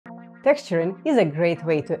Texturing is a great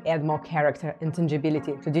way to add more character and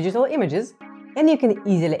tangibility to digital images, and you can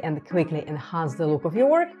easily and quickly enhance the look of your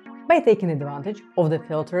work by taking advantage of the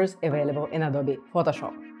filters available in Adobe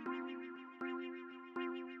Photoshop.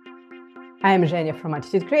 I am Zhenya from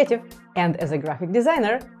Attitude Creative, and as a graphic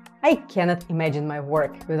designer, I cannot imagine my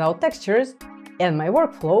work without textures and my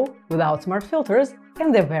workflow without smart filters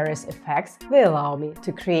and the various effects they allow me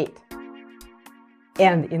to create.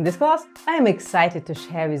 And in this class, I am excited to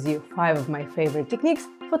share with you 5 of my favorite techniques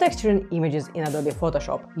for texturing images in Adobe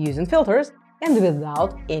Photoshop using filters and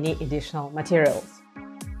without any additional materials.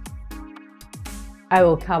 I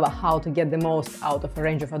will cover how to get the most out of a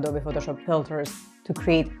range of Adobe Photoshop filters to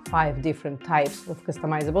create 5 different types of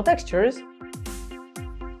customizable textures,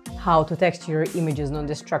 how to texture your images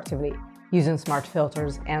non-destructively using smart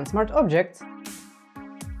filters and smart objects,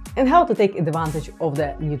 and how to take advantage of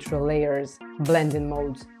the neutral layers, blending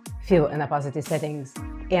modes, fill and opacity settings,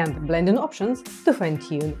 and blending options to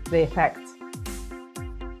fine-tune the effects.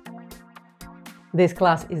 This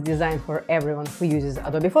class is designed for everyone who uses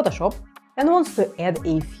Adobe Photoshop and wants to add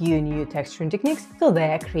a few new texturing techniques to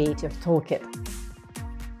their creative toolkit.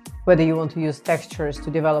 Whether you want to use textures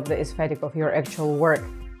to develop the aesthetic of your actual work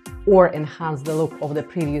or enhance the look of the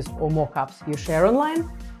previews or mockups you share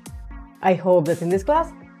online, I hope that in this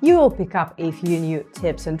class you will pick up a few new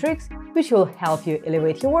tips and tricks which will help you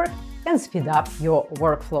elevate your work and speed up your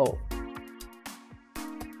workflow.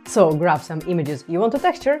 So grab some images you want to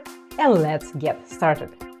texture and let's get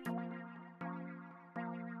started.